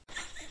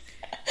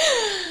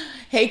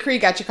Hey, Cree,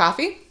 got your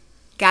coffee?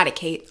 Got it,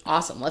 Kate.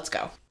 Awesome, let's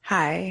go.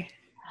 Hi.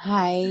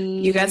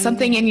 You got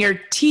something Hi. in your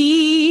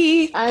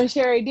tea? I'm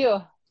sure I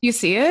do. You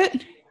see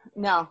it?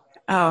 No,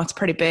 Oh, it's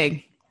pretty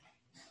big.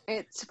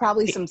 it's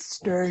probably some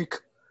steak.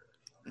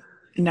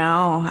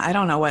 No, I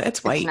don't know what. It's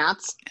It's white. not.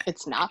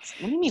 It's not.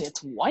 What do you mean?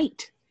 It's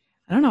white.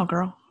 I don't know,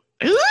 girl.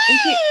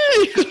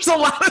 it- There's a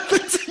lot of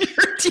things in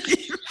your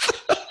teeth.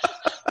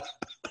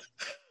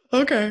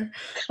 Okay.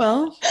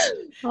 Well,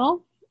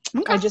 Well,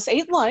 okay. I just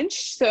ate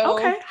lunch, so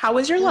Okay. How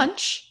was your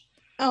lunch?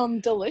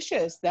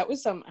 delicious. That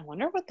was some. I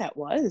wonder what that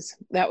was.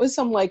 That was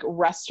some like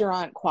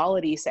restaurant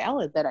quality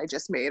salad that I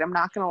just made. I'm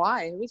not gonna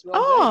lie, it was real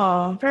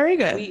Oh, very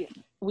good.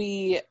 good.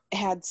 We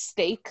had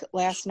steak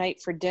last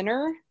night for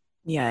dinner,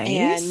 Yes.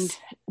 and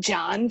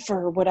John,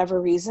 for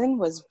whatever reason,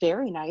 was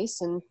very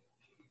nice and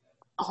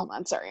hold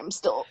on, sorry, I'm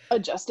still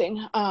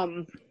adjusting.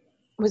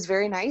 Was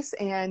very nice,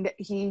 and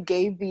he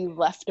gave the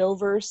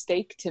leftover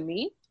steak to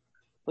me,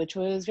 which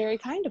was very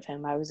kind of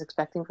him. I was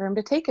expecting for him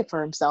to take it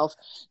for himself.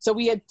 So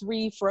we had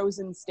 3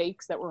 frozen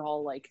steaks that were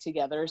all like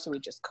together, so we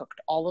just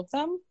cooked all of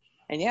them.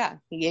 And yeah,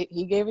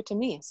 he gave it to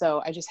me.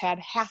 So I just had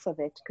half of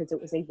it because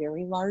it was a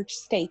very large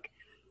steak,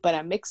 but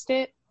I mixed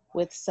it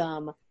with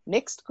some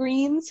mixed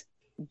greens,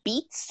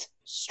 beets,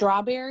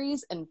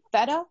 strawberries, and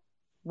feta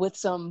with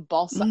some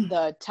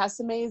the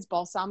Tessemae's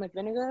balsamic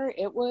vinegar.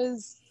 It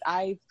was,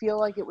 I feel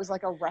like it was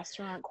like a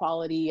restaurant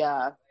quality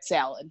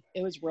salad.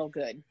 It was real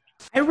good.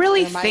 I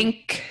really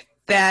think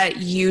that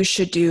you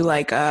should do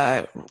like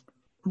a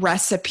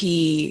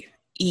recipe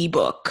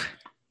ebook.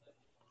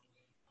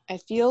 I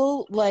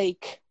feel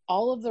like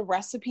all of the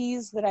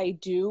recipes that I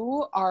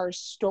do are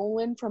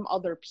stolen from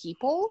other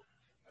people.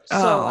 So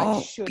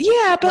I should.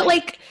 Yeah, but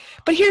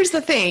but here's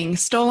the thing,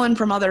 stolen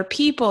from other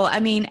people. I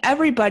mean,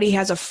 everybody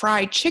has a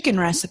fried chicken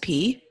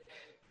recipe.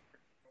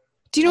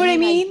 Do you know what I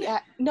mean?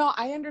 No,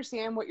 I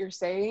understand what you're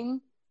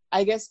saying.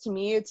 I guess to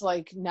me, it's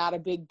like not a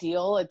big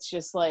deal. It's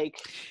just like,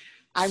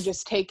 I'm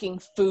just taking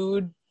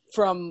food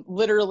from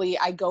literally,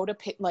 I go to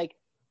like,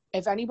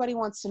 if anybody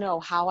wants to know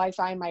how I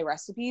find my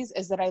recipes,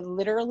 is that I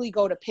literally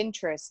go to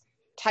Pinterest,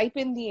 type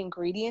in the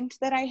ingredient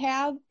that I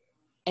have,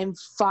 and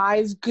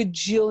 5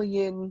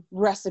 gajillion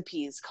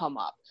recipes come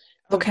up.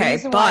 The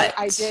reason why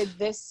I did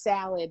this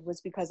salad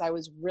was because I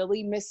was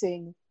really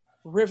missing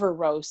River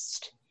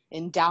Roast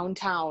in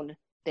downtown.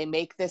 They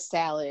make this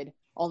salad,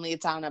 only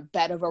it's on a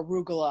bed of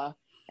arugula,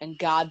 and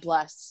God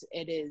bless,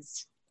 it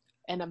is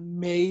an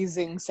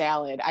amazing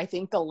salad. I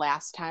think the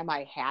last time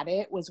I had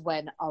it was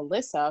when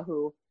Alyssa,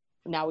 who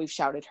now we've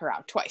shouted her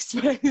out twice,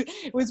 but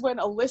it was when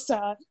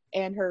Alyssa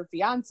and her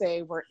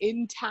fiance were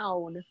in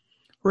town.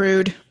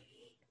 Rude.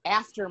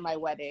 After my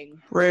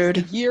wedding. Rude.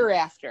 The year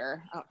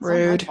after.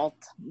 Rude.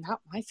 Not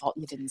my fault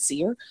you didn't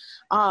see her.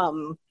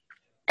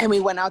 And we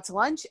went out to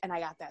lunch, and I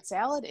got that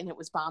salad, and it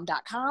was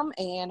bomb.com,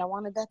 and I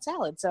wanted that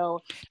salad.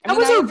 So that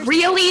was a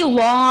really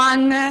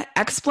long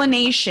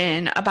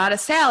explanation about a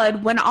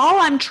salad when all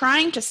I'm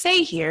trying to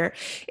say here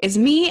is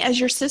me as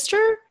your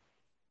sister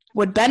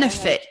would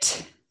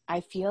benefit. I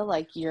feel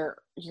like you're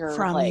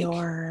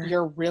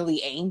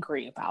really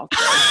angry about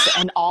this,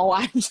 and all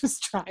I'm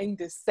just trying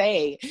to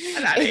say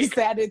is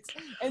that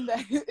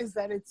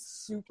it's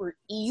super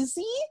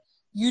easy.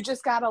 You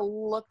just got to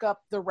look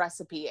up the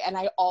recipe. And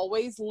I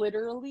always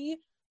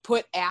literally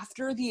put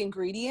after the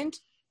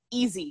ingredient,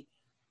 easy.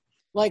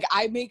 Like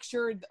I make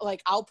sure,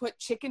 like I'll put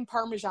chicken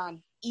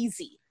Parmesan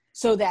easy,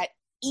 so that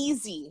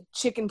easy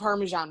chicken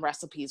Parmesan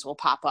recipes will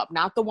pop up.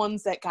 Not the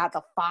ones that got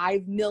the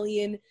 5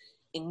 million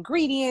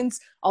ingredients.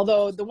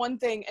 Although the one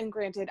thing, and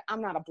granted,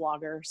 I'm not a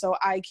blogger, so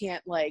I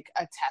can't like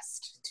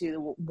attest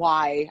to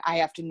why I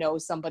have to know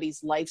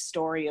somebody's life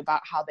story about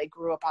how they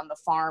grew up on the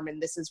farm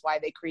and this is why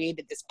they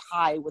created this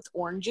pie with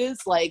oranges.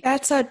 Like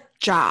that's a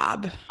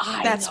job.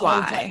 That's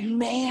why. But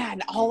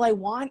man, all I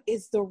want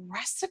is the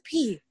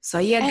recipe. So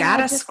you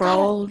gotta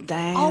scroll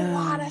down. A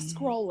lot of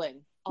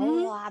scrolling.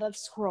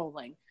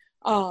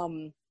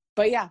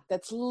 But yeah,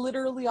 that's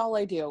literally all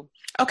I do.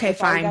 Okay, that's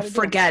fine.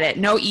 Forget it.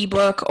 No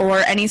ebook or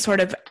any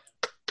sort of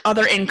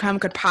other income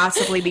could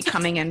possibly be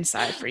coming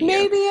inside for you.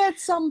 Maybe at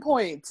some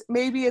point.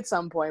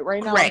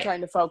 Right now, I'm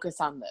trying to focus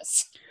on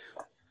this.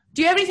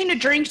 Do you have anything to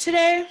drink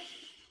today?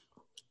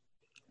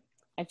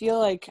 I feel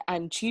like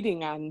I'm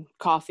cheating on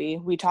coffee.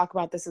 We talk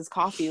about this as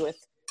coffee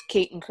with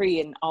Kate and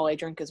Cree, and all I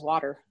drink is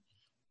water.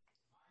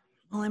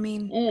 Well, I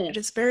mean, it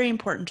is very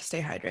important to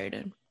stay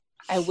hydrated.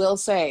 I will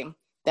say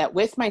that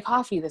with my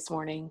coffee this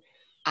morning,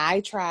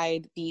 I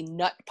tried the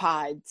Nut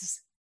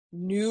Pods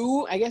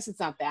new, I guess it's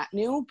not that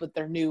new, but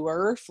their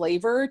newer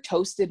flavor,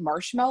 toasted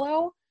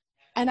marshmallow,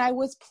 and I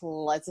was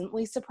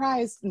pleasantly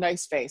surprised.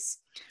 Nice face.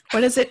 What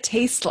does it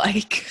taste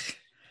like?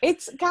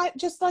 It's got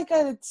just like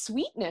a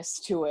sweetness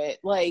to it.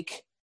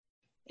 Like,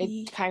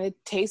 it kind of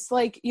tastes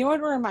like, you know what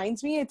it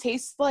reminds me? It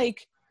tastes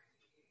like,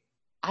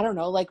 I don't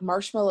know, like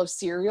marshmallow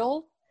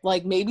cereal.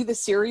 Like maybe the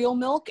cereal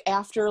milk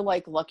after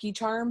like Lucky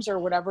Charms or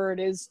whatever it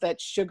is, that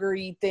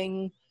sugary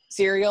thing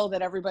cereal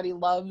that everybody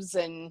loves,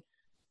 and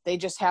they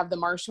just have the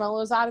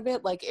marshmallows out of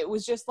it. Like it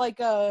was just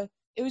like a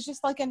it was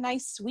just like a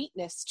nice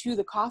sweetness to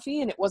the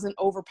coffee, and it wasn't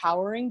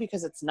overpowering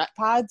because it's nut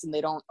pods and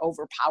they don't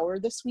overpower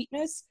the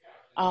sweetness.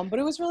 But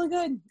it was really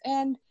good.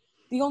 And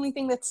the only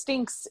thing that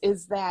stinks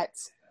is that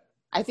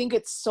I think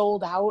it's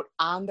sold out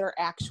on their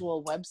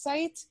actual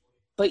website,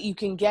 but you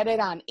can get it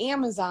on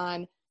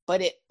Amazon,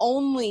 but it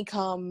only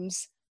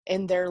comes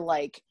in their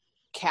like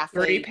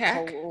cafe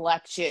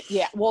collection.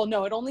 Yeah. Well,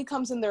 no, it only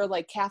comes in their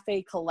like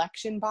cafe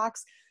collection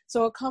box.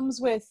 So it comes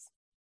with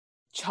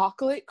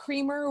chocolate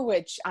creamer,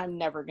 which I'm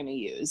never going to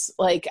use.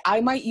 Like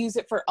I might use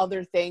it for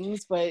other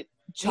things, but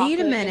chocolate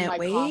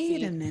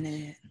Wait a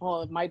minute.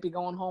 Well, it might be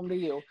going home to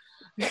you.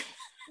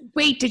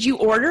 Wait, did you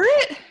order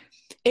it?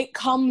 It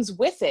comes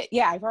with it.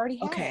 Yeah, I've already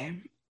had it.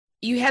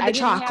 You had the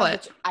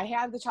chocolate. I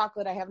have the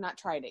chocolate. I have not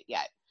tried it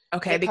yet.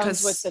 Okay, it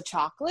comes with the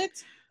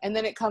chocolate, and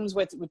then it comes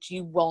with, which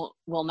you will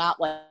not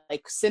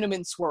like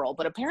cinnamon swirl.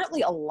 But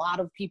apparently, a lot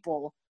of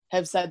people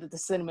have said that the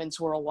cinnamon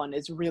swirl one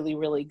is really,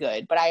 really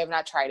good. But I have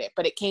not tried it.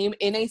 But it came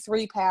in a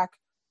 3-pack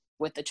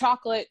with the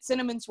chocolate,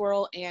 cinnamon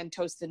swirl, and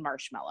toasted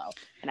marshmallow.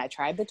 And I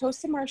tried the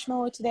toasted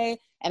marshmallow today,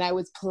 and I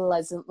was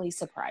pleasantly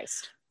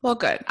surprised. Well,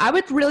 good. I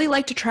would really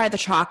like to try the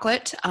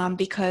chocolate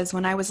because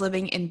when I was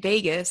living in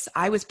Vegas,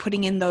 I was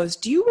putting in those.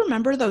 Do you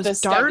remember those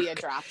the dark Stevia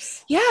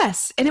drops?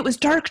 Yes, and it was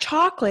dark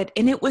chocolate,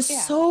 and it was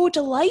so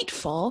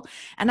delightful.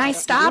 And I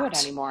stopped. Do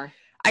it anymore.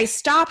 I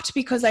stopped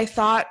because I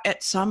thought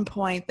at some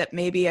point that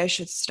maybe I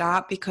should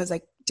stop because I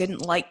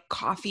didn't like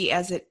coffee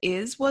as it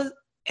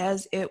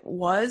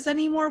was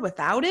anymore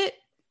without it.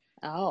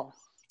 Oh,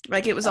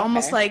 like it was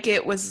almost like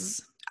it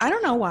was. I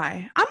don't know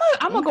why. I'm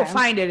gonna go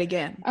find it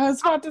again. I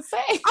was about to say.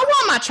 I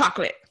want my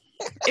chocolate.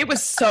 It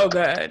was so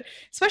good,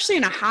 especially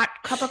in a hot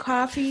cup of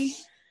coffee.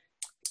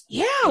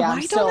 Yeah,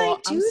 why don't I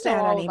do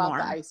that anymore? About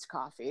the iced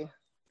coffee.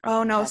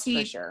 Oh no, That's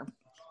for sure.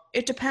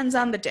 It depends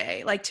on the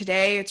day. Like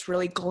today, it's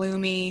really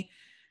gloomy.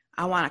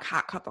 I want a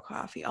hot cup of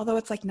coffee, although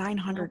it's like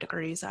 900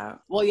 degrees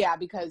out. Well, yeah,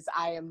 because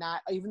I am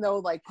not, even though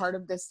like part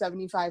of this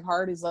 75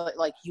 hard is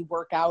like you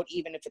work out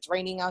even if it's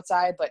raining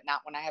outside, but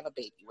not when I have a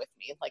baby with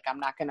me. Like I'm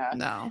not gonna.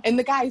 No. And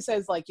the guy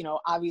says like,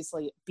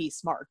 obviously be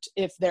smart.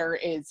 If there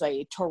is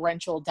a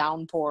torrential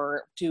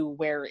downpour to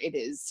where it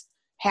is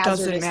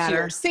hazardous to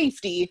your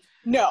safety,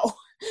 no.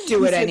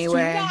 Do it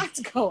anyway. Do not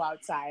go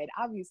outside.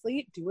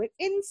 Obviously, do it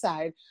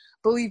inside.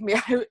 Believe me,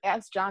 I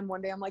asked John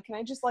one day, I'm like, can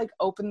I just like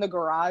open the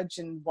garage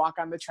and walk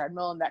on the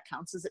treadmill and that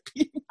counts as it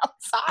being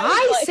outside?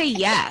 I say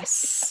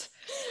yes.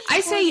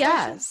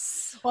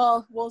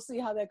 Well, we'll see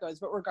how that goes.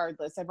 But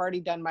regardless, I've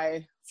already done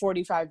my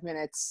 45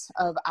 minutes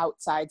of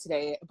outside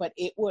today, but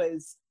it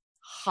was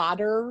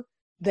hotter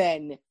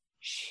than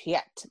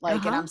shit.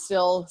 Like, and I'm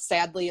still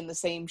sadly in the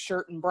same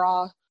shirt and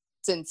bra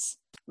since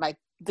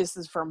this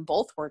is from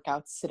both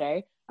workouts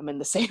today. I'm in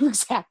the same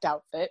exact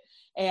outfit.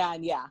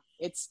 And yeah,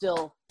 it's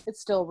still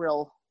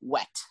real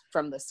wet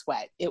from the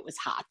sweat. It was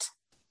hot.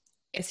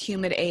 It's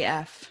humid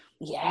AF.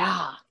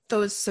 Yeah.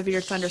 Those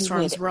severe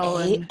thunderstorms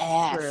rolling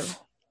through.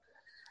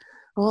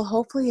 Well,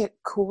 hopefully it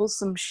cools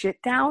some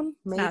shit down.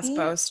 Maybe. Not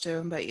supposed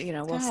to, but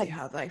we'll see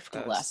how life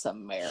goes. Bless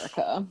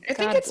America. I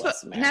think it's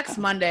next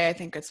Monday. I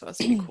think it's supposed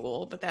to be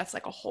cool, but that's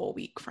like a whole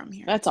week from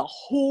here. That's a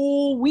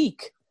whole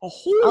week.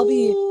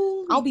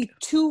 I'll be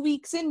 2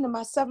 weeks into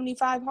my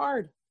 75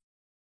 hard.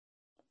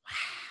 Wow.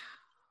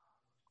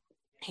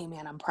 Hey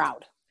man, I'm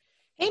proud.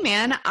 Hey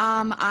man,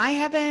 I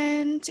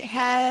haven't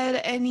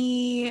had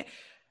any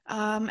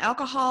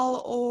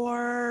alcohol,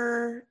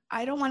 or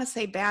I don't want to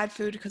say bad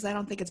food because I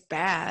don't think it's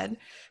bad,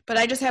 but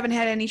I just haven't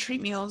had any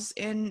treat meals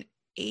in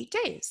 8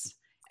 days.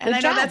 And I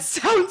know that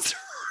sounds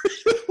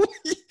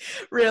really,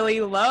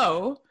 really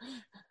low,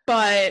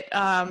 but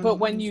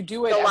when you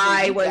do it,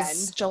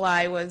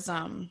 July was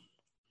a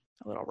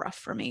little rough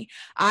for me.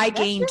 I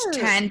gained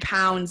 10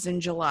 pounds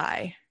in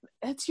July.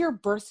 That's your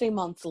birthday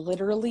month,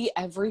 literally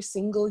every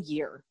single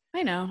year.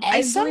 I know.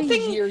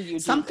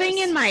 Something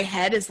in my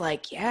head is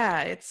like,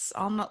 yeah, it's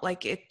almost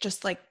like it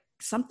just like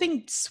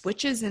something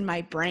switches in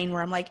my brain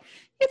where I'm like,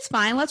 it's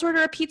fine. Let's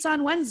order a pizza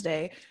on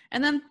Wednesday.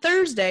 And then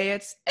Thursday,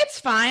 it's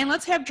fine.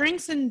 Let's have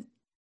drinks and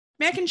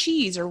mac and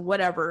cheese or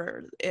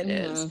whatever it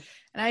is.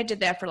 And I did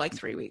that for like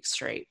 3 weeks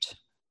straight.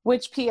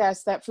 Which,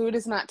 P.S., that food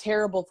is not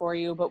terrible for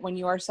you, but when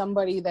you are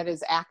somebody that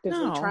is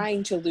actively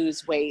trying to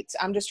lose weight,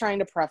 I'm just trying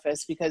to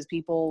preface because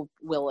people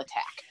will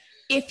attack.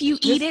 If you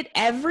eat it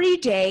every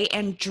day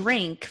and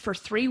drink for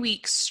 3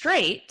 weeks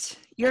straight,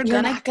 you're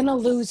not going to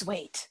lose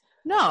weight.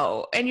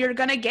 No, and you're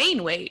going to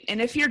gain weight.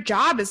 And if your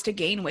job is to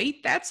gain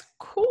weight, that's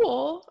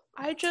cool.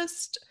 I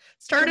just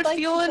started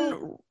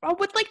feeling I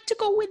would like to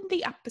go in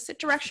the opposite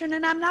direction,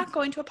 and I'm not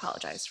going to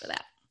apologize for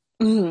that.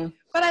 Mm-hmm.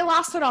 But I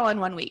lost it all in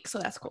 1 week, so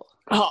that's cool.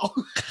 Oh,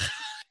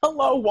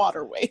 hello,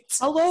 water weight.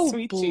 Hello,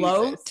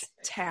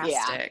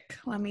 bloat-tastic.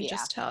 Let me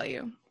just tell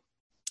you.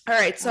 All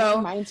right, so that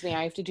reminds me,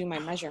 I have to do my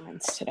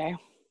measurements today.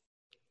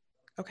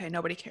 Okay,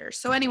 nobody cares.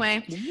 So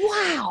anyway,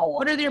 wow,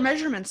 what are your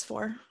measurements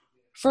for?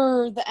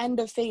 For the end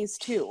of phase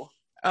 2. Oh,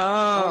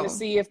 I want to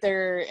see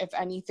if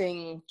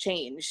anything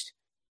changed.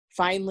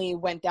 finally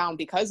went down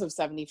because of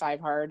 75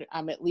 hard.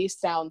 I'm at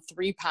least down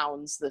 3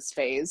 pounds this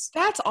phase.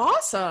 That's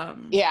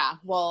awesome. Yeah.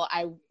 Well,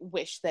 I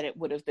wish that it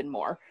would have been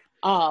more.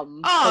 Oh,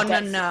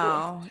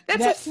 no.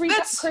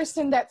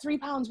 Kristen, that 3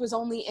 pounds was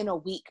only in a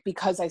week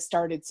because I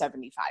started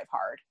 75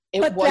 hard.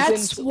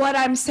 That's what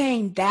I'm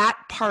saying. That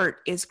part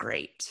is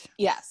great.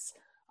 Yes.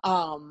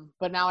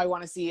 But now I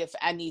want to see if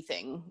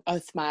anything,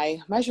 if my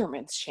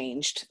measurements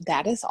changed.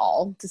 That is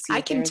all. To see I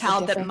if can there's a tell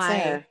that difference my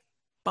there.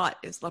 butt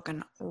is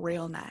looking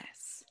real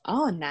nice.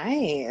 Oh,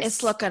 nice.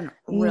 It's looking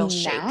real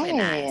shapely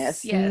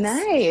nice. Yes.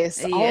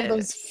 Nice. Yes. All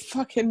those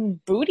fucking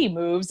booty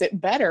moves,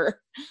 it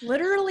better.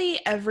 Literally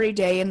every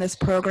day in this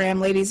program,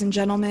 ladies and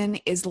gentlemen,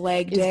 is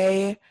leg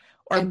day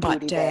or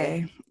butt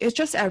day. It's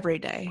just every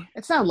day.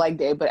 It's not leg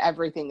day, but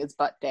everything is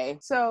butt day.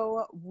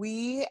 So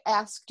we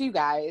asked you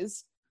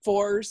guys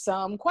for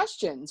some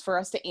questions for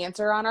us to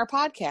answer on our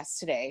podcast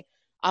today.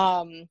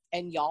 And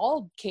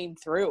y'all came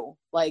through.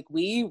 Like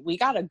we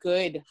got a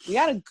good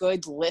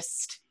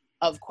list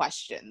of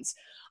questions.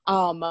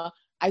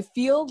 I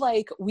feel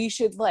like we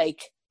should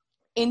like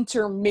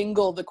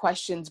intermingle the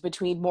questions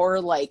between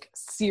more like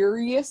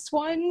serious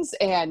ones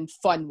and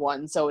fun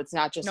ones, so it's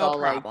not just all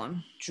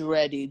problem.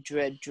 Like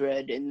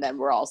dread, and then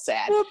we're all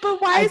sad. Well,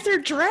 but why is there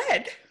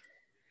dread?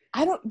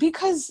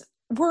 Because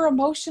we're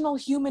emotional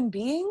human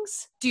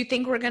beings. Do you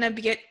think we're gonna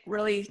get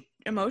really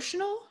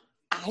emotional?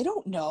 I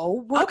don't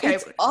know. Okay,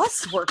 it's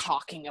us we're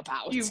talking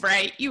about. You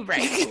right.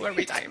 What are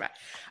we talking about?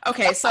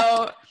 Okay,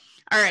 so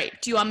all right.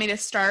 Do you want me to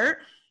start?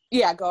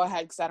 Yeah, go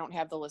ahead, because I don't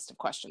have the list of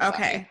questions.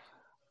 Okay.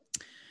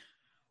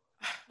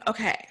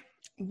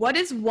 What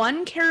is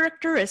one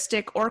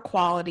characteristic or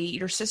quality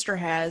your sister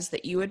has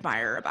that you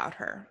admire about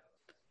her?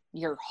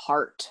 Your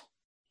heart.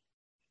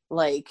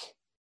 Like,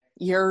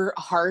 your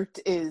heart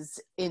is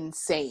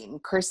insane.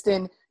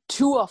 Kristen,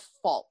 to a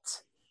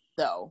fault,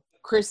 though.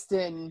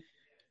 Kristen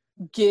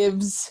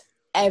gives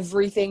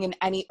everything and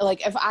any,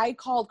 like, if I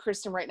called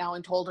Kristen right now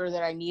and told her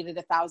that I needed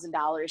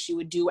 $1,000, she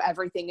would do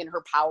everything in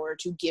her power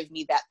to give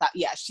me that.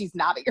 Yeah, she's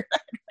nodding her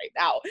head right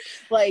now.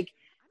 Like,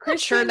 I'm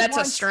sure that's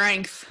a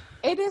strength.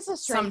 It is a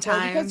strength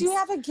sometimes because you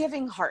have a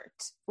giving heart.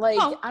 Like,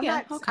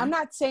 I'm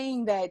not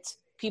saying that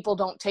people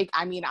don't take,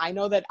 I mean, I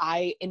know that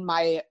I, in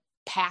my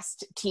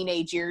past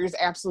teenage years,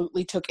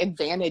 absolutely took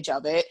advantage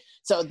of it.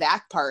 So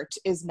that part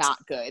is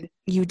not good.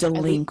 You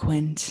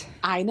delinquent.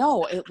 I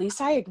know. At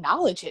least I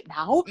acknowledge it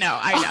now. No,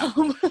 I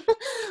know.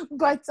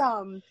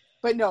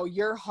 But no,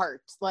 your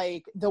heart,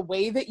 like the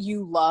way that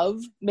you love,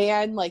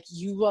 man, like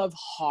you love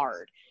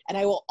hard. And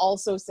I will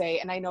also say,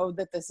 and I know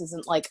that this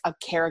isn't like a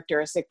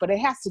characteristic, but it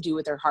has to do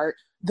with her heart.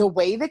 The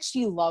way that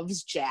she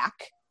loves Jack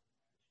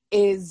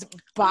is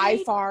by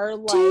far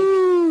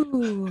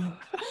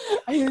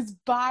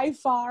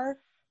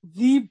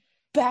the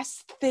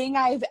best thing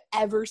I've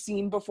ever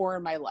seen before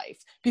in my life.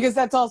 Because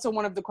that's also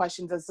one of the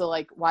questions as to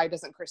like, why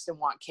doesn't Kristen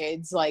want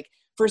kids? Like,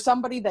 for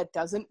somebody that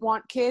doesn't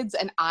want kids,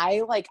 and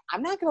I'm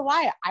not gonna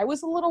lie, I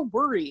was a little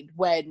worried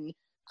when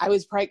I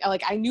was pregnant.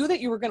 Like, I knew that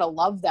you were gonna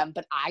love them,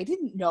 but I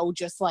didn't know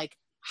just like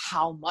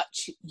how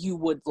much you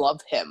would love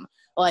him.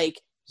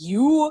 Like,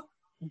 you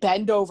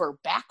bend over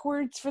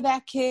backwards for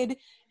that kid.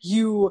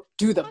 You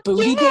do the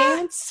booty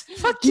dance.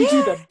 Fuck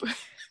yeah,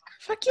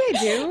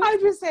 dude. I'm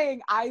just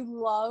saying, I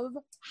love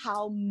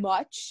how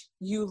much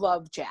you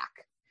love Jack.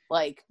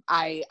 Like,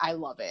 I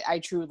love it. I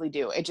truly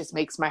do. It just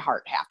makes my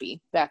heart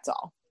happy. That's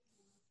all.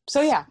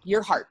 So yeah,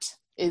 your heart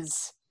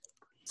is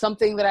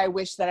something that I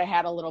wish that I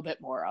had a little bit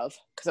more of,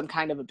 because I'm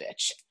kind of a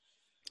bitch.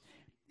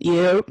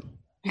 Yep.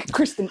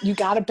 Kristen, you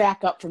got to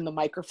back up from the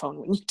microphone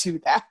when you do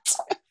that.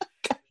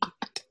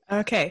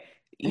 Okay.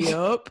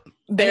 Yep.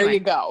 There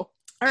you go.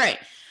 All right.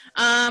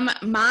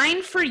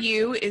 Mine for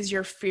you is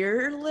your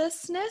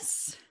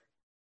fearlessness.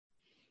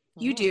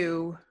 You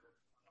do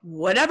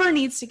whatever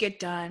needs to get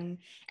done,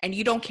 and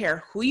you don't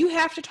care who you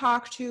have to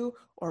talk to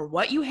or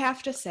what you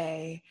have to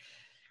say.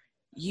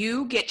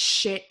 You get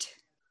shit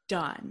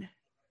done.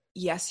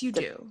 Yes, you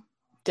do.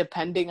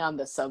 Depending on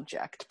the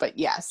subject, but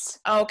yes.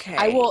 Okay.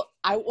 I will,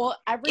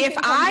 everything.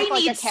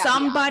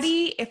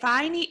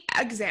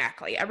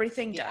 Exactly,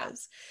 everything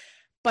does.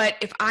 But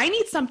if I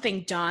need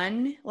something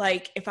done,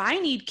 like if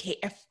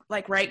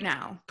right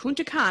now,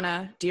 Punta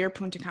Cana, dear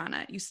Punta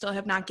Cana, you still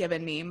have not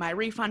given me my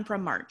refund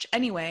from March.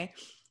 Anyway,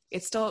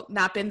 it's still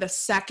not been the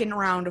second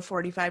round of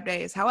 45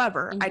 days.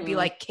 However, I'd be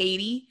like,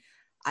 Katie,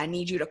 I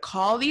need you to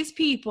call these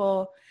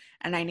people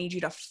and I need you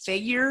to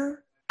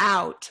figure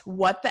out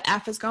what the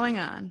F is going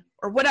on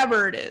or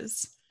whatever it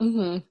is.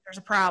 There's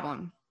a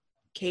problem.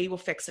 Katie will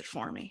fix it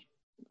for me.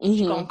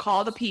 She's going to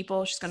call the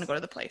people. She's going to go to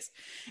the place.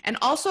 And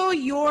also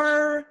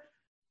your,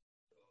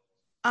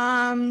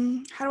 how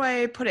do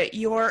I put it?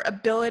 Your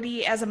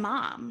ability as a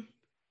mom,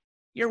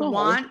 your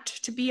want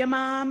to be a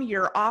mom,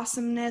 your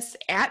awesomeness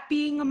at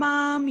being a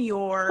mom,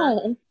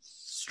 your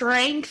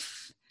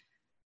strength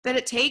that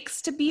it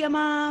takes to be a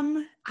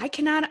mom.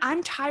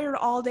 I'm tired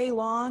all day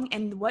long.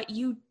 And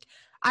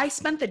I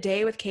spent the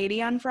day with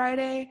Katie on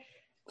Friday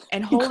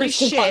and holy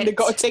shit. Wanted to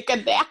go take a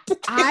nap.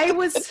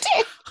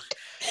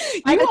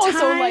 By You the also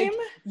time,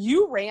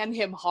 you ran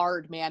him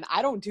hard, man.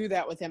 I don't do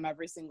that with him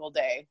every single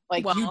day.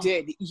 Like you well,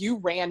 did. You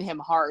ran him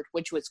hard,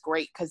 which was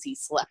great because he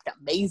slept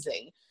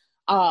amazing.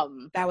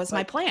 that was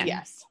my But plan.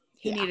 yes.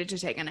 He Yeah. needed to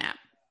take a nap.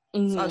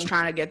 Mhm. So I was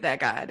trying to get that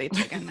guy to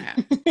take a nap.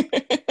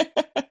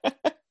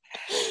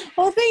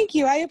 Well, thank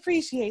you. I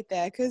appreciate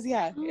that because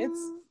yeah,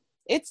 Mm.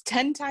 it's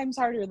 10 times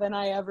harder than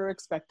I ever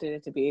expected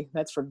it to be.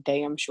 That's for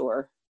damn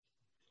sure.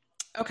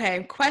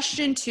 Okay,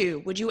 question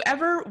 2. Would you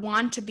ever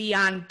want to be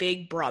on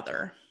Big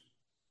Brother?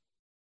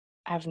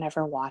 I've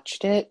never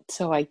watched it,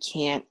 so I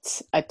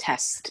can't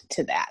attest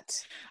to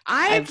that.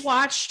 I've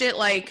watched it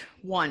like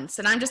once,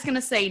 and I'm just going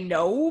to say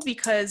no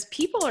because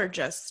people are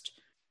just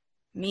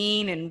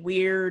mean and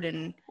weird,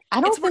 and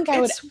I don't think I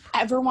would it's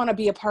ever want to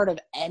be a part of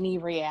any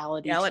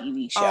reality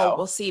TV Oh, show.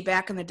 we'll see.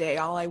 Back in the day,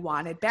 all I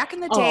wanted. Back in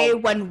the Oh. day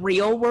when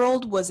Real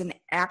World was an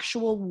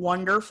actual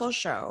wonderful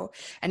show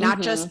and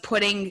not just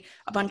putting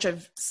a bunch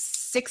of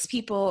 6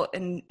 people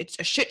in, it's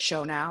a shit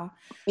show now.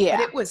 Yeah.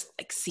 But it was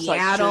like It's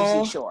Seattle. like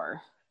Jersey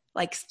Shore.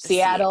 Like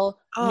Seattle,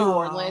 New Oh.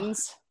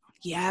 Orleans.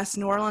 Yes,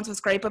 New Orleans was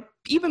great, but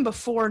even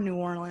before New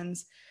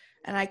Orleans,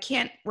 and I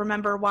can't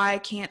remember why I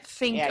can't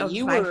think of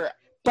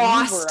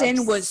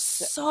Boston was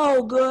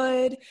so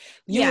good.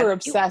 You were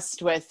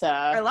obsessed with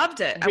I loved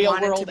it. Real I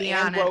wanted World to be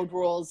and on Road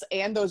Rules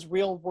and those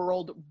Real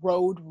World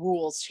Road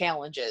Rules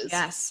challenges.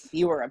 Yes.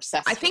 You were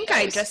obsessed I with think those.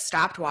 I just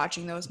stopped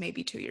watching those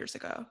maybe 2 years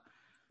ago.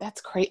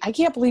 That's crazy. I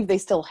can't believe they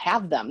still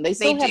have them. They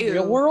still have do.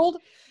 Real World?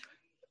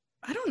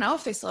 I don't know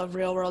if they still have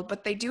Real World,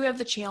 but they do have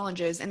the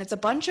challenges, and it's a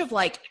bunch of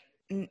like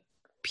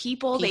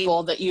people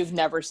that you've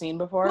never seen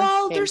before.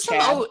 Well, there's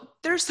some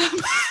there's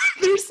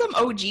some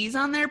OGs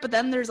on there, but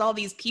then there's all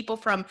these people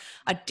from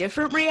a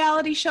different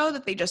reality show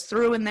that they just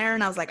threw in there,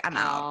 and I was like, I'm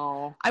out.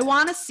 Oh. I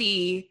want to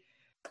see,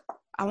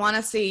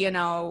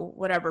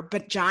 whatever,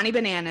 but Johnny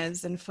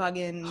Bananas and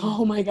fucking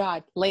Oh my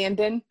God,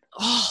 Landon.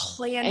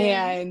 Landon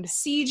and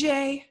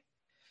CJ.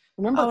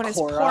 Remember and his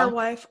poor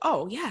wife.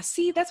 Oh yeah,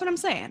 see, that's what I'm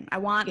saying. I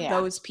want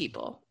those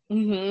people.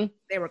 Mm-hmm.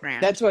 They were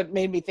grand. That's what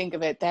made me think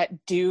of it.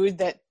 That dude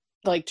that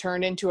like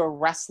turned into a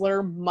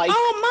wrestler, Mike.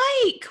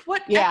 Oh, Mike!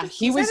 What? Yeah,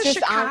 he was just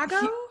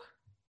Chicago.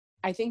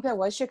 I think that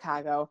was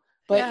Chicago,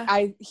 but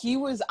he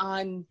was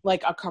on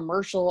like a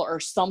commercial or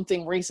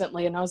something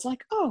recently, and I was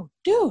like, oh,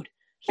 dude,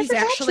 he's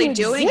actually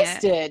doing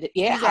it.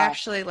 Yeah, he's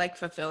actually like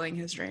fulfilling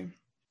his dream.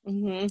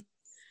 Mm-hmm.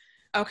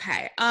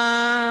 Okay.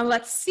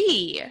 Let's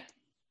see.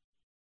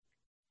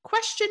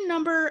 Question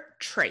number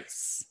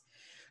Trace.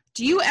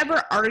 Do you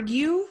ever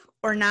argue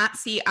or not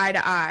see eye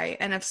to eye?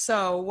 And if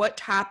so, what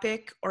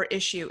topic or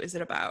issue is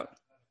it about?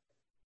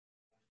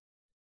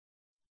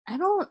 I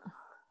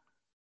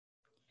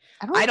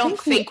don't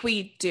think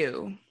we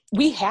do.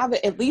 We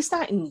haven't, at least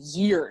not in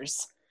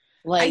years.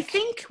 Like, I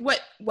think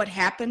what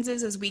happens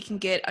is we can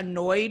get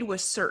annoyed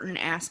with certain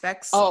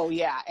aspects. Oh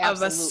yeah,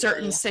 absolutely. Of a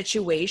certain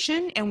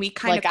situation, and we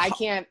kind of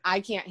I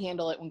can't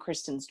handle it when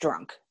Kristen's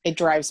drunk. It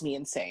drives me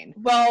insane.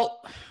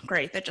 Well,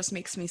 great. That just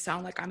makes me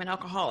sound like I'm an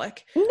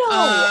alcoholic.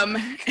 No.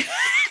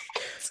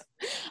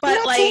 But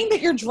I'm not saying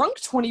that you're drunk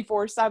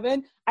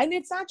 24/7, and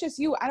it's not just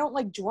you. I don't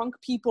like drunk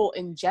people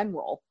in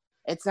general.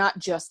 It's not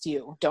just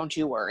you. Don't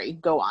you worry.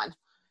 Go on.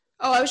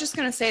 Oh, I was just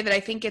going to say that I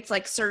think it's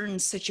like certain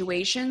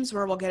situations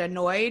where we'll get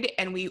annoyed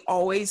and we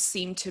always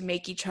seem to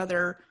make each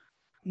other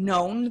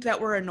known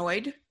that we're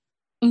annoyed.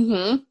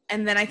 Mm-hmm.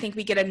 And then I think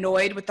we get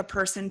annoyed with the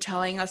person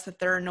telling us that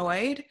they're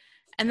annoyed.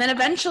 And then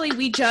eventually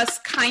we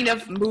just kind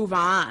of move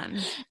on.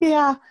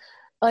 Yeah.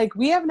 Like,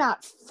 we have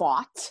not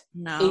fought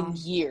in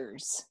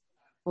years.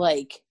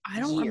 Like,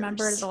 I don't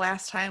remember the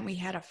last time we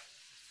had a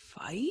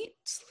fight.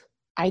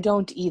 I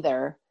don't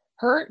either.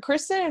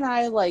 Kristen and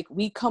I, like,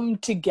 we come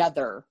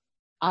together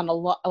on a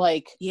lot,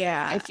 like,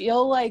 I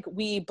feel like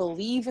we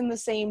believe in the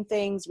same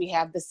things. We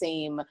have the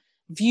same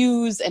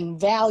views and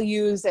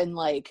values, and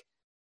like,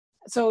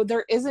 so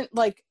there isn't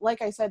like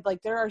I said,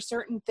 like, there are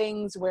certain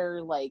things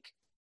where, like,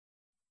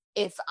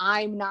 if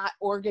I'm not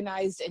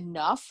organized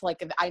enough,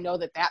 like, I know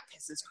that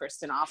pisses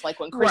Kristen off. Like,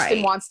 when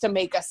Kristen wants to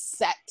make like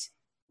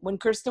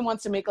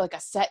a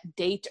set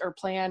date or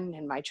plan,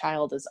 and my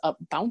child is up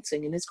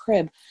bouncing in his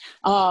crib.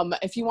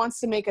 If she wants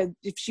to make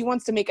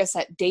a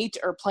set date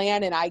or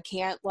plan, and I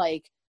can't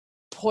like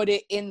put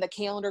it in the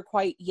calendar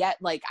quite yet,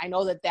 like, I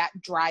know that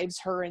drives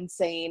her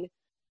insane.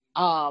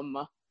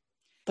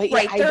 But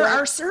yeah, there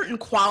are certain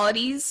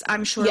qualities,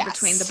 I'm sure,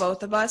 between the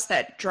both of us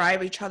that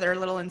drive each other a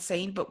little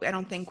insane, but I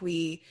don't think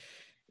we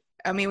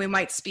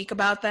might speak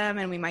about them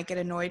and we might get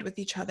annoyed with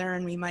each other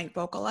and we might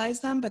vocalize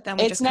them, but then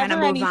we just kind of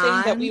move on. It's never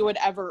anything that we would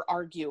ever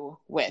argue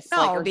with.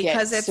 No, like,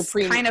 because it's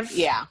kind of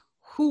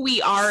who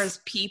we are as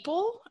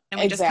people,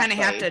 and we just kind of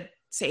have to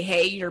say,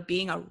 hey, you're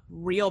being a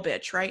real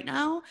bitch right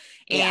now,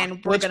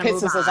 and we're going to move on.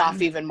 Which pisses us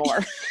off even more.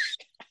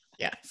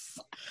 Yes.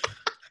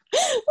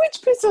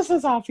 Which pisses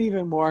us off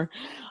even more.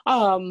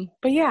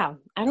 But yeah,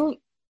 I don't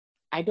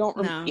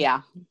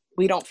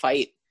we don't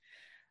fight.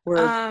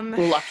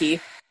 We're lucky.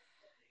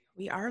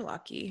 We are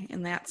lucky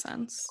in that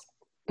sense.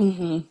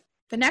 Mm-hmm.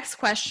 The next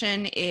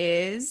question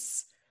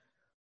is,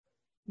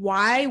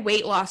 why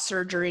weight loss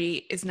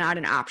surgery is not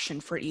an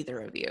option for either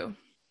of you.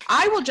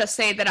 I will just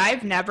say that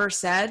I've never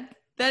said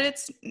that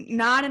it's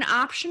not an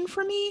option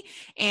for me.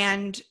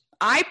 And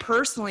I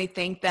personally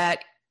think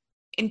that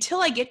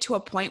until I get to a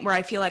point where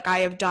I feel like I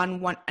have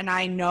done one, and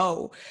I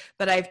know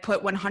that I've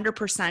put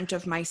 100%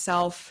 of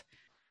myself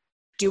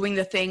doing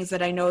the things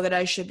that I know that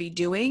I should be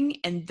doing,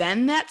 and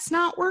then that's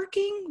not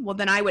working, well,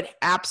 then I would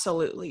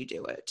absolutely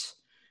do it.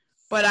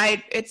 But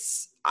I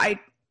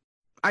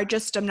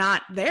just am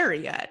not there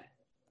yet.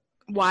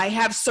 Why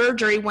have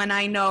surgery when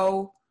I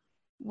know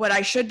what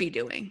I should be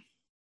doing?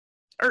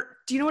 Or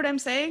do you know what I'm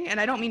saying? And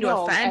I don't mean to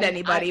offend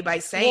anybody by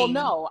saying.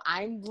 Well, no,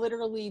 I'm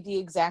literally the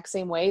exact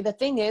same way. The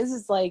thing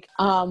is like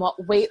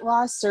weight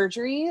loss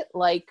surgery,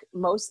 like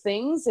most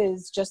things,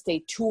 is just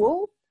a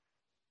tool.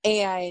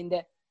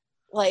 And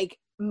like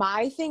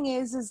my thing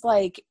is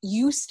like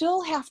you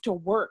still have to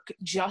work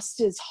just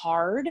as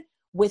hard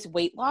with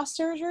weight loss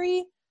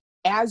surgery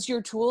as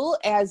your tool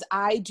as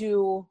I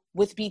do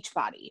with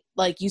Beachbody.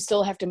 Like you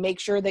still have to make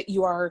sure that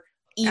you are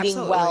eating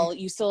Absolutely. Well.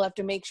 You still have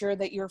to make sure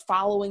that you're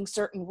following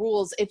certain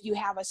rules if you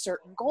have a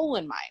certain goal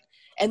in mind.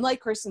 And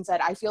like Kristen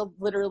said, I feel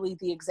literally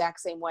the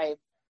exact same way.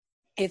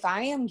 If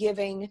I am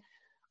giving,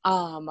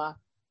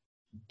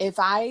 if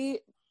I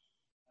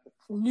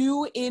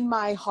knew in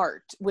my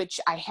heart, which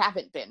I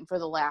haven't been for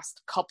the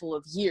last couple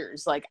of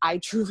years, like I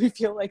truly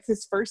feel like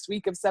this first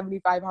week of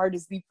 75 Hard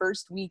is the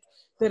first week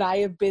that I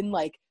have been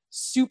like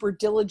super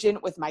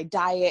diligent with my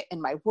diet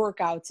and my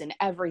workouts and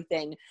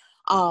everything.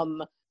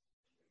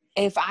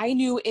 If I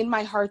knew in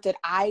my heart that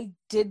I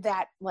did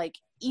that, like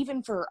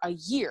even for a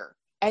year,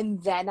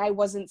 and then I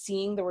wasn't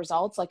seeing the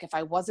results, like if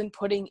I wasn't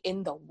putting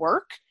in the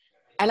work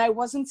and I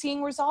wasn't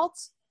seeing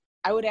results,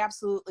 I would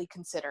absolutely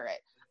consider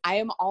it. I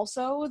am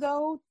also,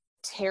 though,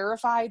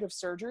 terrified of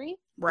surgery.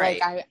 Right.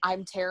 Like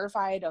I'm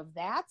terrified of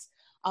that.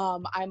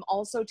 I'm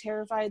also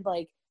terrified,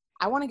 like,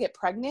 I want to get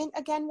pregnant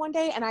again one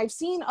day. And I've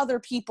seen other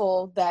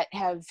people that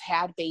have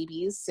had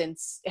babies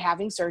since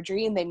having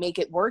surgery and they make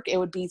it work. It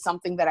would be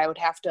something that I would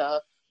have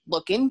to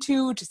look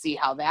into to see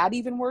how that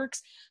even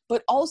works.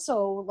 But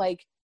also,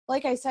 like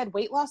I said,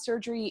 weight loss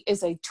surgery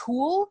is a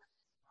tool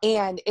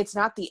and it's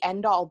not the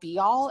end all be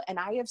all. And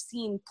I have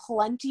seen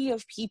plenty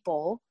of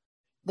people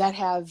that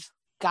have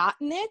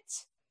gotten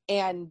it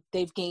and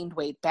they've gained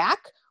weight back,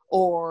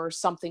 or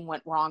something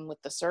went wrong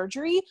with the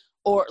surgery,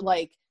 or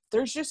like,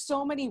 there's just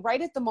so many,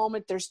 right at the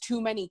moment, there's too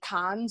many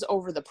cons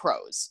over the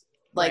pros.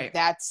 Like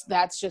right.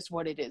 That's just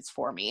what it is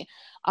for me.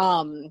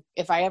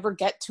 If I ever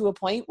get to a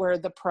point where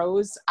the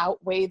pros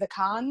outweigh the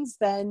cons,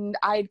 then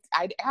I'd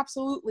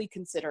absolutely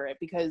consider it,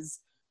 because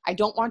I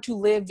don't want to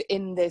live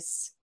in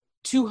this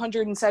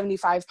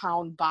 275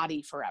 pound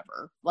body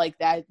forever. Like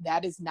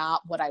that is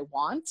not what I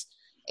want.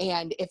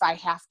 And if I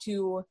have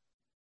to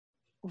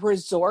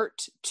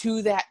resort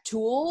to that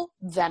tool,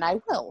 then I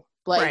will.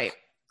 Like, right.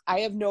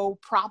 I have no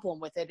problem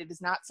with it. It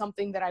is not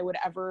something that I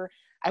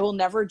will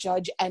never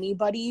judge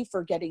anybody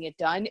for getting it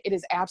done. It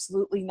is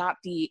absolutely not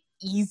the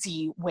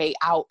easy way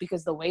out,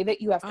 because the way that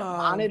you have to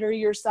monitor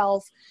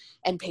yourself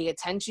and pay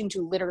attention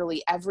to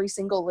literally every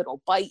single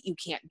little bite, you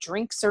can't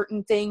drink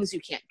certain things, you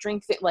can't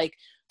drink it. Like,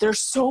 there's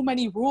so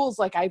many rules.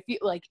 Like, I feel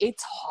like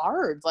it's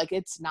hard. Like,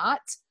 it's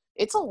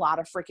a lot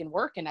of freaking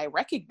work, and I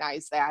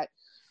recognize that.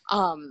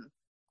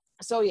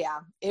 So yeah,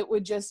 it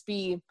would just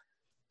be,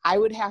 I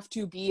would have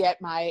to be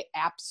at my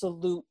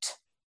absolute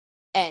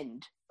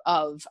end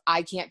of,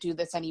 I can't do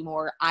this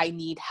anymore. I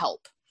need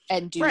help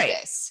and do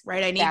this.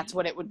 Right. I need That's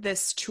what it would,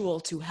 this tool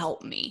to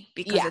help me,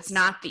 because it's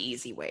not the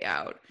easy way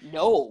out.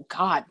 No,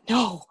 God,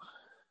 no.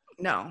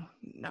 No,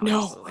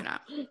 absolutely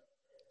not.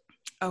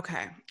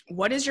 Okay.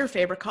 What is your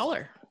favorite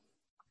color?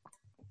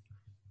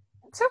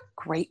 It's a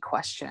great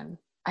question.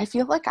 I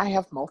feel like I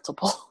have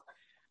multiple.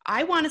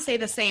 I want to say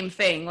the same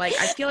thing. Like,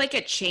 I feel like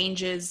it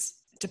changes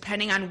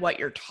depending on what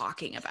you're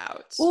talking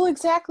about. Well,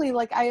 exactly.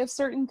 Like, I have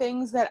certain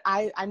things that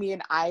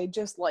I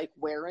just like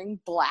wearing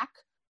black.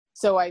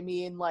 So I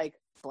mean, like,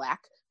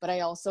 black, but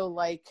I also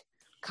like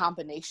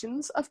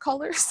combinations of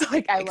colors.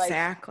 Like, I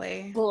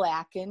like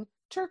black and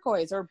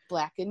turquoise or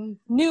black and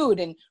nude.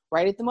 And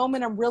right at the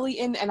moment, I'm really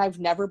in, and I've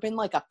never been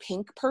like a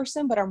pink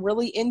person, but I'm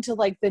really into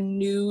like the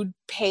nude,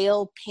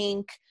 pale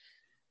pink,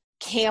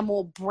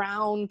 camel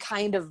brown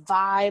kind of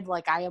vibe.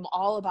 Like, I am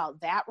all about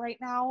that right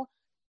now.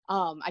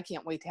 I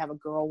can't wait to have a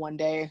girl one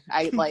day.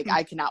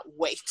 I cannot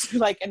wait.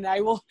 Like, and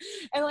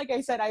like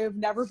I said, I have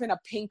never been a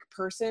pink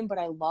person, but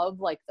I love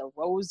like the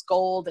rose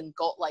gold and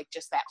gold, like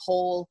just that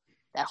whole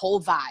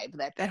vibe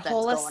that's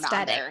whole going aesthetic.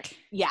 On there.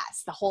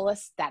 Yes, the whole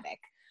aesthetic.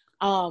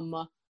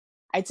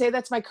 I'd say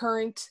that's my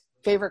current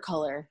favorite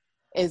color,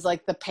 is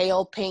like the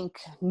pale pink,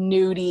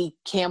 nudie,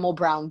 camel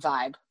brown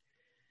vibe.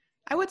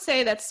 I would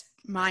say that's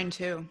mine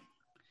too.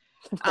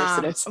 Of course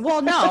it is.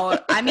 Well, no,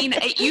 I mean,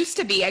 it used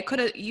to be, I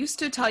used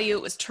to tell you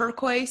it was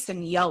turquoise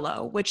and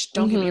yellow, which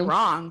don't get me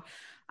wrong,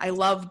 I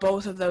love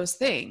both of those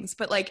things,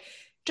 but like,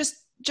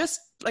 just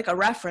like a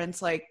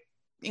reference, like,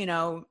 you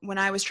know, when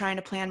I was trying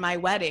to plan my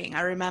wedding,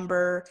 I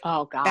remember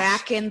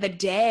back in the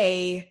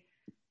day,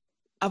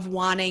 of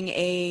wanting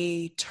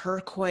a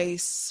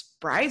turquoise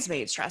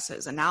bridesmaids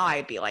dresses, and now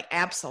I'd be like,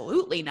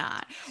 absolutely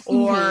not.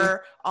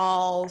 Or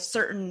all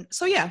certain.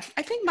 So yeah,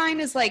 I think mine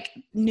is like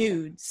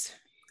nudes,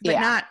 but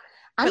not.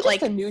 I'm but just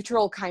like a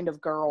neutral kind of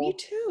girl. me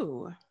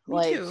too. Me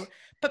Like, too.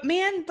 But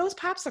man, those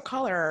pops of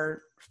color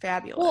are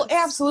fabulous. well,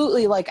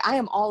 absolutely. Like, I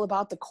am all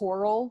about the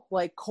coral,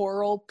 like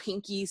coral,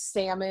 pinky,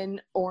 salmon,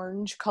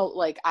 orange color.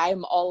 Like,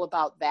 I'm all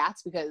about that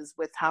because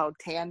with how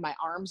tan my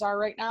arms are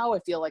right now, I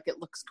feel like it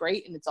looks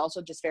great. And it's also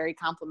just very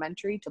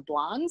complimentary to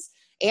blondes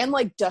and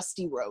like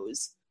dusty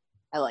rose.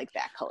 I like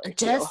that color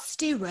too.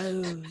 Dusty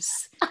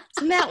rose.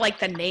 Isn't that like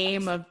the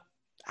name of,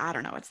 I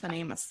don't know, it's the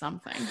name of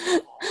something.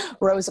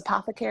 Rose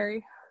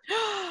Apothecary.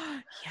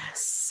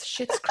 Yes,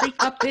 Schitt's Creek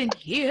up in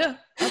here.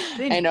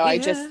 I know.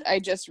 Here. I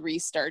just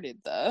restarted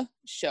the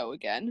show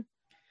again.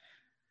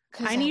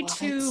 I need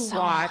to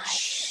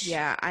watch.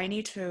 Yeah, I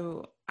need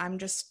to. I'm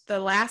just the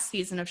last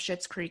season of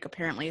Schitt's Creek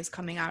apparently is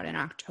coming out in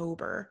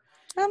October.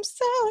 I'm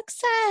so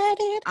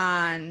excited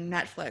on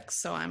Netflix.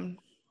 So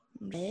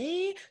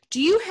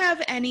do you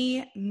have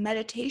any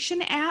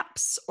meditation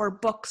apps or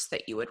books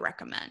that you would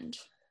recommend?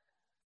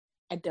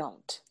 I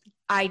don't.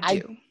 I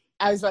do.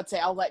 I was about to say,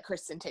 I'll let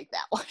Kristen take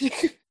that one.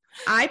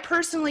 I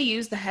personally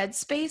use the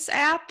Headspace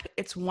app.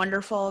 It's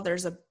wonderful.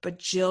 There's a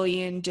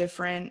bajillion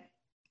different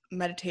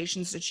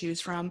meditations to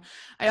choose from.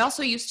 I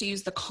also used to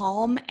use the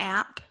Calm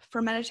app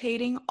for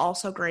meditating.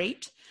 Also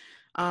great.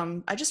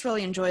 I just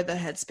really enjoy the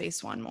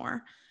Headspace one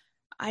more.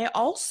 I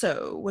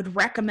also would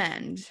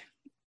recommend,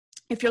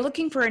 if you're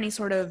looking for any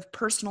sort of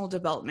personal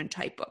development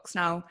type books.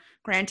 Now,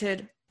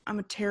 granted, I'm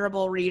a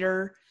terrible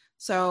reader,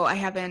 so I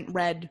haven't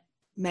read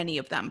many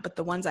of them, but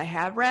the ones I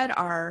have read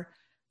are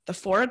The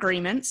 4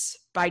 Agreements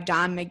by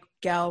Don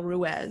Miguel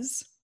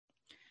Ruiz.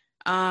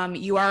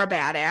 You Are a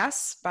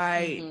Badass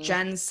by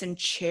Jen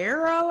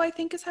Sincero, I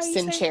think is how you say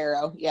it.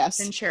 Sincero,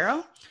 yes.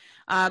 Sincero.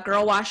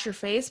 Girl Wash Your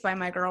Face by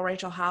my girl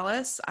Rachel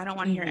Hollis. I don't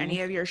want to hear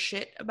any of your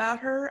shit about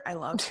her. I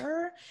love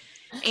her.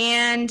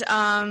 And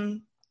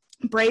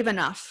Brave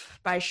Enough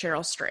by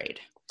Cheryl Strayed.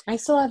 I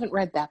still haven't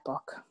read that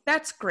book.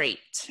 That's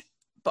great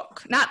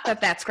book. Not that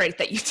that's great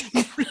that you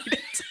didn't read it.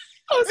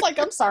 I was like,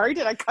 I'm sorry,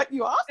 did I cut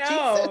you off?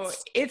 No,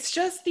 Jesus. It's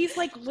just these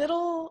like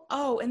little,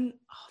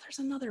 there's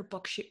another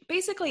book.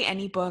 Basically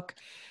any book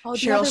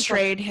Cheryl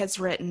Strayed has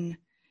written.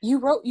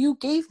 You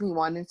gave me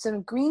one. It's in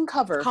a green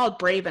cover. It's called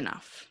Brave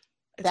Enough.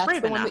 That's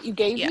Brave the Enough. One that you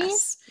gave me?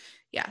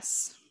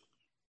 Yes.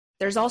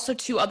 There's also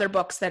 2 other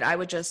books that I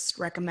would just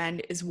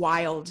recommend is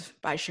Wild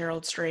by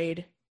Cheryl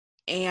Strayed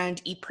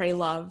and Eat, Pray,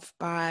 Love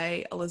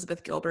by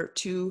Elizabeth Gilbert.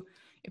 2,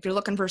 if you're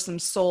looking for some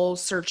soul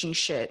searching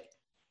shit,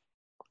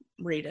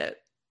 read it.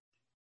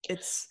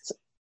 It's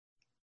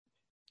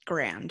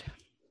grand.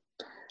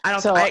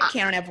 I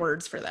can't have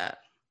words for that.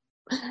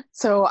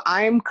 So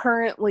I'm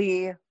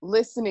currently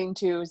listening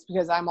to,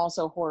 because I'm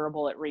also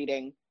horrible at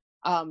reading.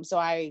 So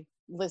I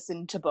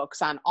listen to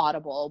books on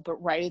Audible, but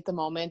right at the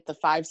moment, The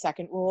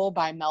 5-Second Rule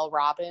by Mel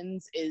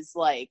Robbins is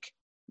like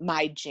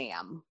my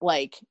jam.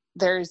 Like,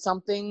 there's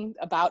something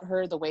about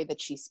her, the way that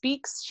she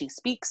speaks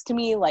to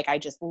me. Like, I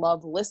just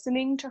love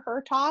listening to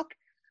her talk.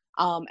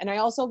 And I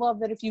also love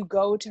that if you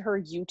go to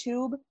her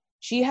YouTube,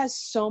 she has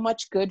so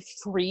much good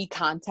free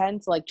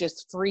content, like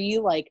just free,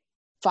 like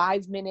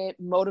 5-minute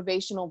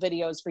motivational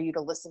videos for you to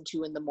listen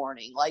to in the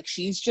morning. Like,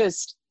 she's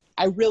just,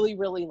 I really,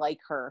 really like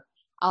her.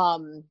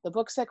 The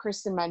books that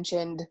Kristen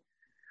mentioned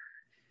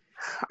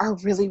are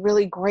really,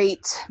 really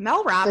great.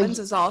 Mel Robbins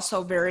is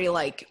also very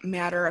like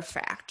matter of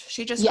fact.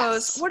 She just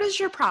goes, what is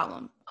your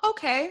problem?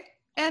 Okay.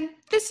 And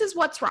this is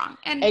what's wrong.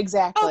 And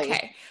exactly.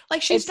 Okay.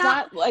 Like, she's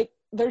not like,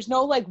 there's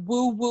no like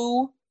woo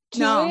woo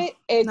to it.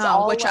 It's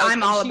all which like,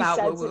 I'm all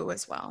about woo-woo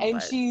as well.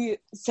 And she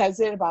says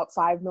it about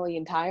 5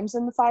 million times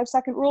in The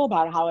 5-Second Rule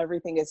about how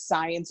everything is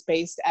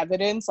science-based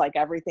evidence, like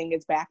everything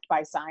is backed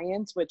by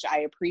science, which I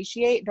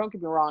appreciate. Don't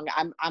get me wrong,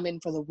 I'm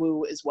in for the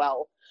woo as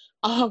well.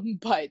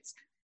 But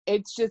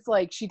it's just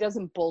like, she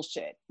doesn't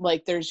bullshit.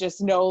 Like, there's just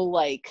no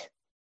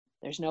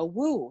there's no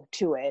woo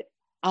to it.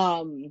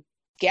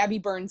 Gabby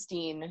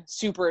Bernstein,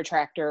 Super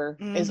Attractor,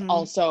 is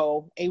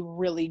also a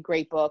really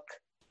great book.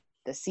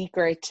 The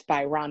Secret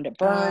by Rhonda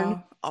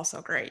Byrne.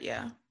 Also great,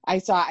 yeah. I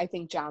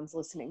think John's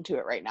listening to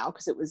it right now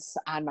because it was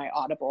on my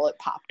Audible. It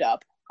popped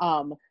up.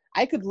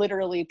 I could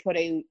literally put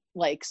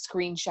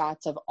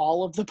screenshots of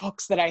all of the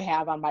books that I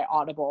have on my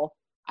Audible.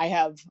 I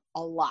have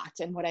a lot.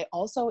 And what I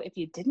also, if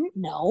you didn't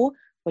know,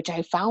 which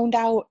I found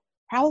out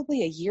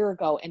probably a year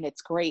ago, and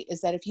it's great, is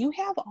that if you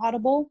have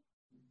Audible,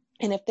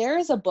 and if there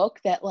is a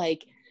book that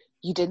like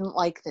you didn't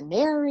like the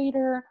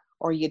narrator,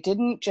 or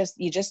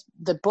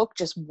the book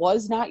just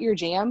was not your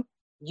jam,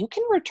 you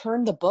can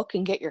return the book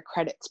and get your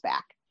credits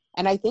back.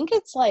 And I think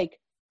it's like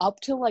up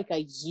to like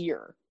a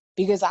year,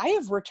 because I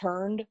have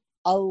returned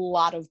a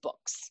lot of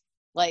books.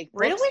 Like,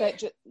 really?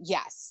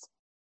 Yes.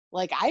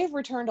 Like, I have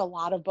returned a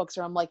lot of books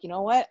where I'm like, you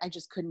know what? I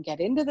just couldn't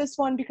get into this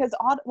one because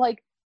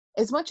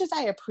as much as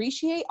I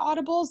appreciate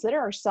Audibles,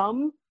 there are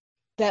some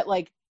that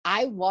like,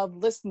 I love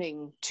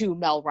listening to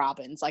Mel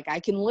Robbins. Like, I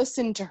can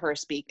listen to her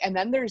speak. And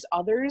then there's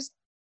others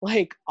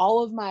like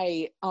all of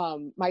my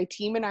my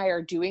team and I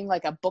are doing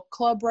like a book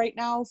club right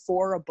now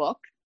for a book.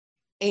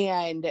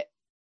 And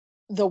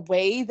the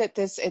way that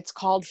it's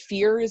called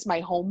Fear is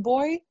My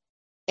Homeboy.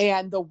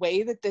 And the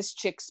way that this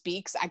chick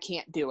speaks, I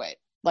can't do it.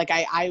 Like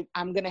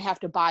I'm going to have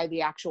to buy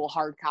the actual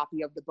hard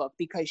copy of the book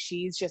because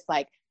she's just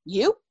like,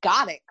 you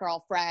got it,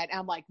 girlfriend. And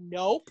I'm like,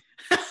 nope,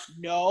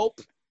 nope,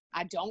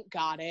 I don't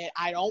got it.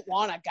 I don't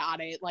want to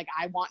got it. Like,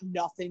 I want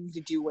nothing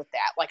to do with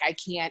that. Like, I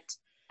can't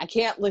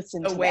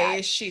listen to that. The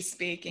way she's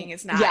speaking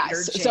is not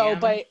your jam. So,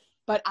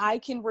 but I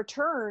can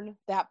return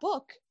that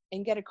book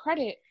and get a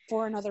credit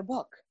for another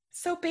book.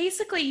 So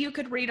basically you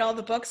could read all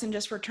the books and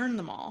just return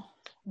them all.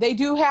 They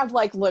do have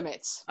like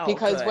limits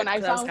because good. when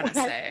I found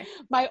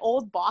my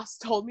old boss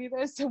told me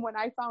this, and when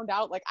I found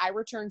out, like, I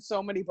returned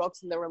so many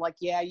books and they were like,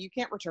 yeah, you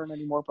can't return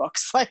any more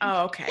books. Like,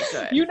 oh, okay,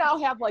 good. You now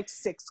have like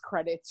 6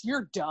 credits.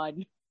 You're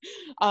done.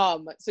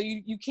 So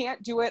you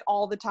can't do it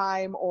all the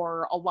time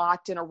or a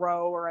lot in a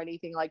row or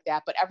anything like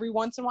that. But every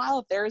once in a while,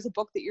 if there is a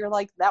book that you're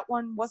like, that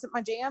one wasn't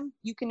my jam,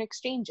 you can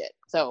exchange it.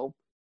 So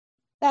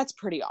that's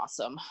pretty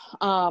awesome.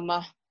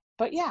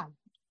 But yeah.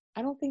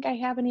 I don't think I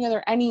have any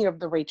of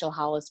the Rachel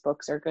Hollis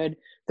books are good.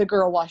 The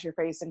Girl Wash Your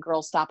Face and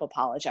Girl Stop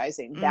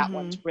Apologizing. That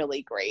one's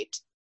really great.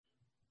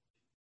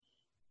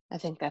 I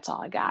think that's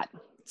all I got.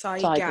 That's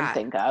all I can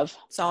think of.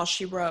 That's all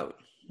she wrote.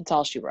 That's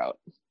all she wrote.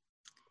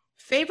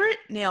 Favorite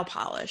nail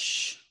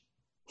polish?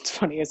 It's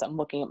funny as I'm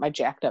looking at my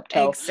jacked up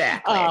toe.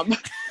 Exactly.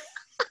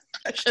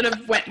 I should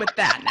have went with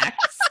that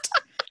next.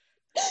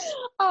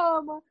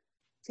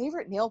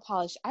 Favorite nail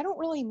polish? I don't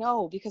really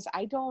know because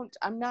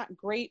I'm not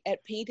great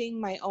at painting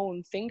my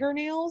own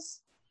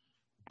fingernails.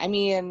 I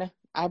mean,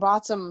 I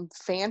bought some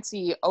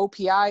fancy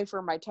OPI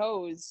for my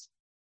toes,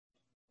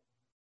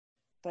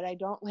 but I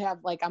don't have,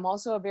 like, I'm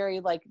also a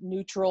very, like,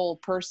 neutral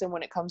person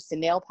when it comes to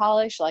nail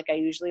polish. Like, I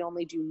usually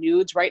only do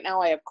nudes. Right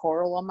now I have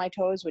coral on my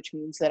toes, which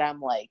means that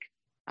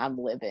I'm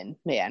living,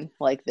 man.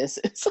 Like, this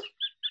is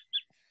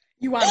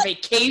You on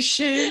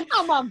vacation?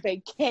 I'm on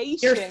vacation.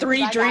 Your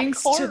 3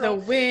 drinks to the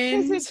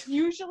wind. Because it's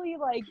usually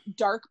like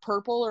dark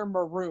purple or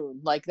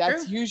maroon. Like,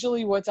 that's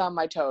usually what's on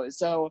my toes.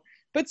 So,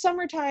 but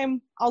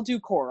summertime, I'll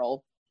do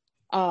coral.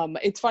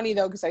 It's funny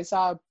though, because I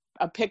saw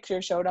a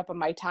picture showed up on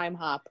my Time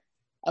Hop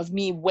of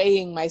me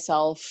weighing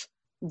myself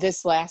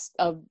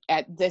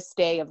at this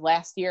day of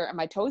last year, and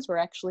my toes were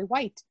actually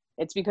white.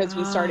 It's because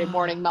we started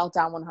Morning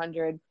Meltdown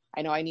 100.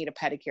 I know I need a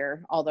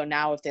pedicure. Although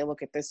now, if they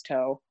look at this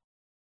toe,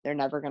 they're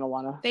never going to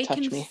want to touch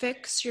me. They can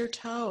fix your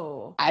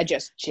toe. I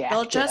just jacked it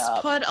up. They'll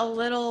just put a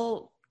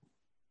little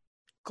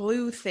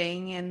glue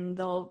thing and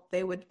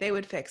they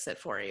would fix it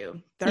for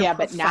you. They're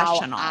but now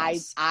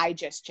I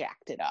just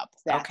jacked it up.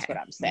 That's what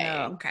I'm saying.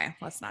 No, okay.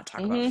 Let's not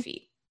talk about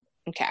feet.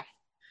 Okay.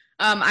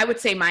 I would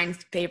say my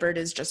favorite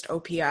is just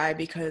OPI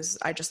because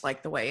I just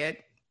like the way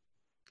it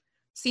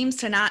seems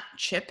to not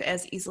chip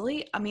as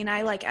easily. I mean,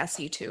 I like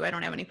Essie too. I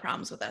don't have any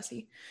problems with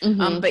Essie.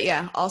 But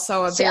yeah,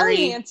 also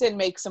Sally Hansen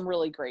makes some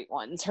really great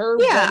ones.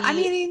 I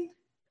mean,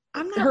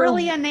 I'm not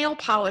really a nail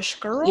polish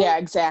girl. Yeah,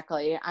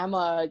 exactly. I'm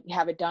a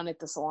have it done at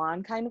the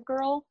salon kind of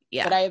girl.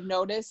 Yeah. But I have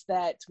noticed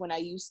that when I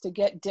used to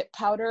get dip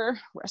powder,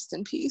 rest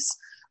in peace,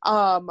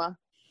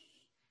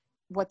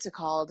 what's it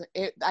called?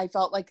 I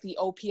felt like the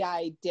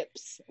OPI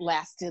dips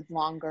lasted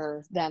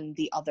longer than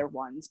the other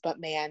ones.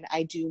 But man,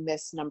 I do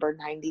miss number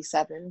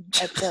 97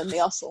 at the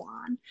nail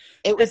salon.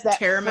 It was that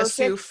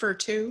tiramisu for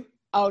 2.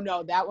 Oh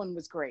no, that one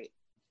was great.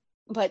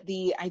 But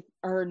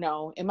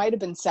it might have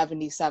been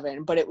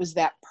 77, but it was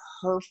that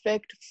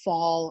perfect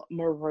fall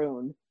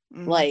maroon.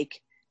 Like,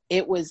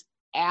 it was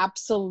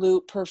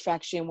absolute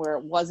perfection where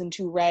it wasn't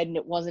too red and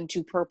it wasn't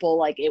too purple.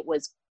 Like, it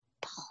was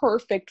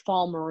perfect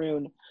fall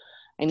maroon.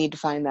 I need to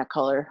find that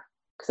color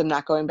because I'm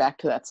not going back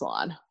to that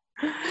salon.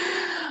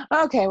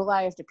 Okay, well,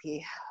 I have to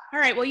pee. All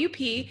right, well, you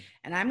pee,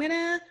 and I'm going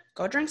to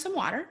go drink some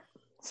water.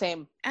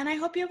 Same. And I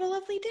hope you have a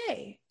lovely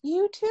day.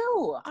 You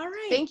too. All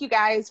right. Thank you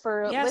guys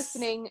for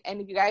listening. And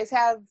if you guys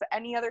have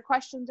any other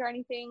questions or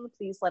anything,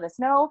 please let us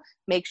know.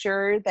 Make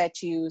sure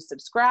that you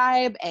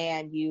subscribe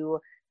and you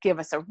give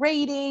us a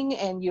rating.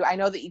 And I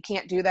know that you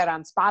can't do that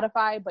on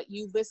Spotify, but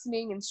you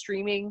listening and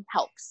streaming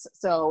helps.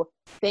 So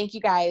thank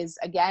you guys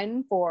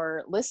again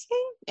for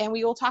listening, and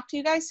we will talk to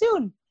you guys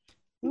soon.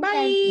 Bye.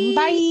 Okay.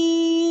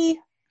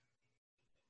 Bye.